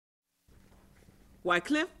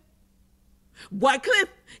Wyclef? Wyclef,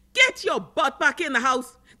 get your butt back in the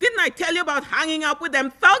house. Didn't I tell you about hanging out with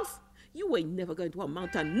them thugs? You ain't never going to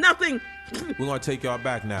amount to nothing. We're gonna take y'all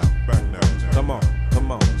back now. Come on,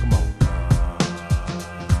 come on, come on.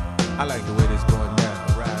 I like the way this going down.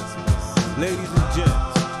 Ladies and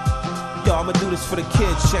gents, yo, I'ma do this for the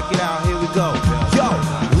kids. Check it out, here we go.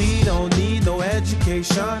 Yo, we don't need no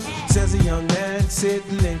education, says a young man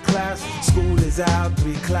sitting in class. School is out,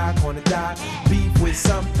 3 o'clock on the dot. Beef with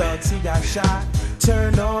some thugs, he got shot.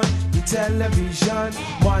 Turn on your television.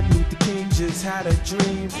 Martin Luther King just had a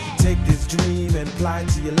dream. Take this dream and apply it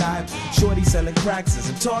to your life. Shorty selling cracks as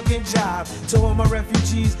I'm talking job. To all my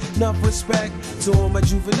refugees, enough respect. To all my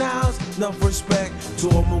juveniles, enough respect. To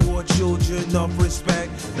all my war children, enough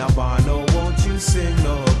respect. Now Bono, won't you sing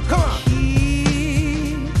the hook? Come on!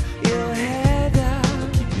 Keep your head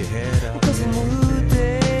up. Keep your head up. Cause a new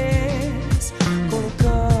day's gonna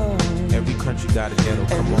come. Every country got a ghetto,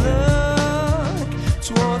 come on. Look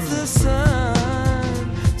towards the sun.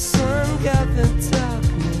 Sun got the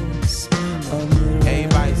darkness of the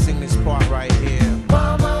Everybody sing this part right here.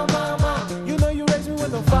 Mama, mama, you know you raised me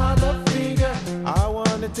with no father figure. I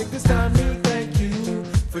wanna take this time to thank you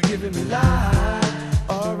for giving me life.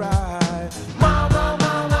 Alright. Mama,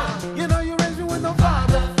 mama, you know you raised me with no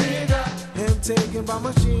father figure. Him taking my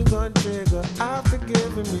machine gun trigger after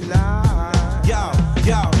giving me life.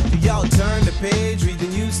 Yo, turn the page, read the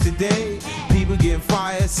news today. People getting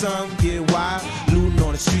fired, some get wild. Looting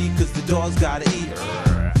on the street cause the dogs gotta eat.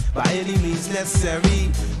 By any means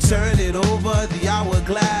necessary, turn it over the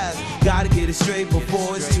hourglass. Gotta get it straight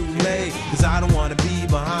before it's too late. Cause I don't wanna be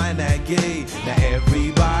behind that gate. Now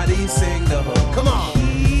everybody sing the hook. Come on!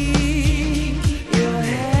 Keep your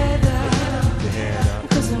head up.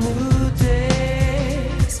 Cause a new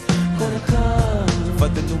day's gonna come. For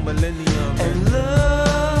the new millennium. And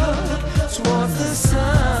look towards the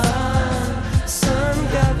sun. Sun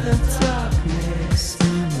got the darkness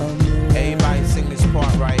of the Everybody sing this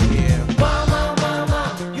part right here. Mama,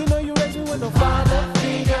 mama, you know you raised me with no father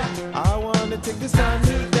figure. I wanna take this time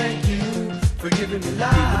to thank you for giving me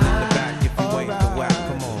life. People in the back if you ain't the whack,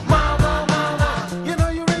 come on. Mama, mama, you know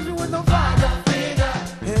you raised me with no father figure.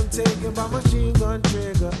 Him taking my machine gun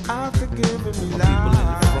trigger after giving me life. People in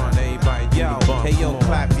the front, everybody, yo. Hey yo,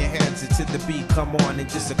 clap your hands to the beat, come on and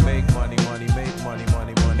just make money, money, make money,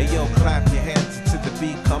 money, money. Hey yo, clap your hands to the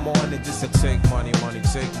beat, come on and just take money, money,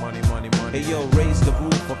 take money, money, money. Hey yo, raise the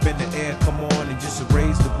roof up in the air, come on and just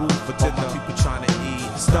raise the roof for all my people trying to eat.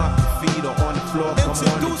 Stomp your feet or on the floor, come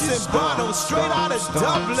on and just Bono straight out of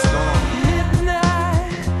Dublin.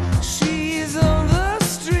 Midnight, she's on the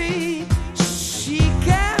street. She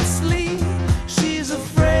can't sleep, she's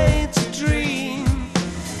afraid to dream.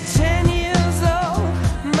 10 years old,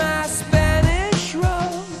 my Spanish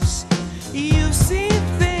rose. You've seen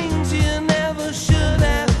things you never should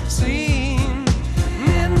have seen.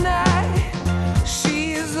 Midnight,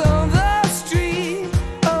 she's on the street.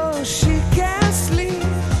 Oh, she can't sleep,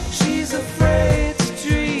 she's afraid to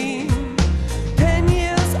dream. 10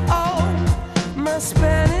 years old, my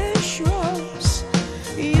Spanish rose.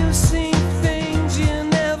 You've seen things you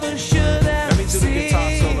never should have Let me do the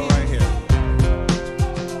guitar solo right here.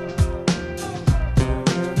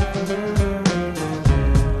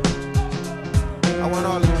 I want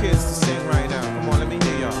all the kids to sing right now. Come on, let me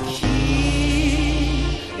hear y'all.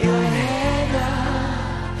 Keep your head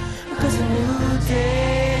up, 'cause a new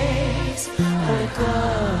day's gonna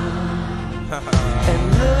come. And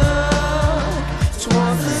look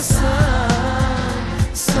towards the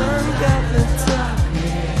sun. Sun got the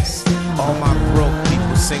darkness. All my broke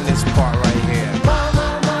people sing this part right here. Mama,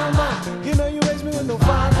 mama, you know you raised me with no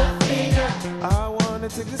father figure. I wanna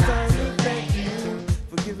take this time to thank you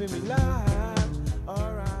for giving me life.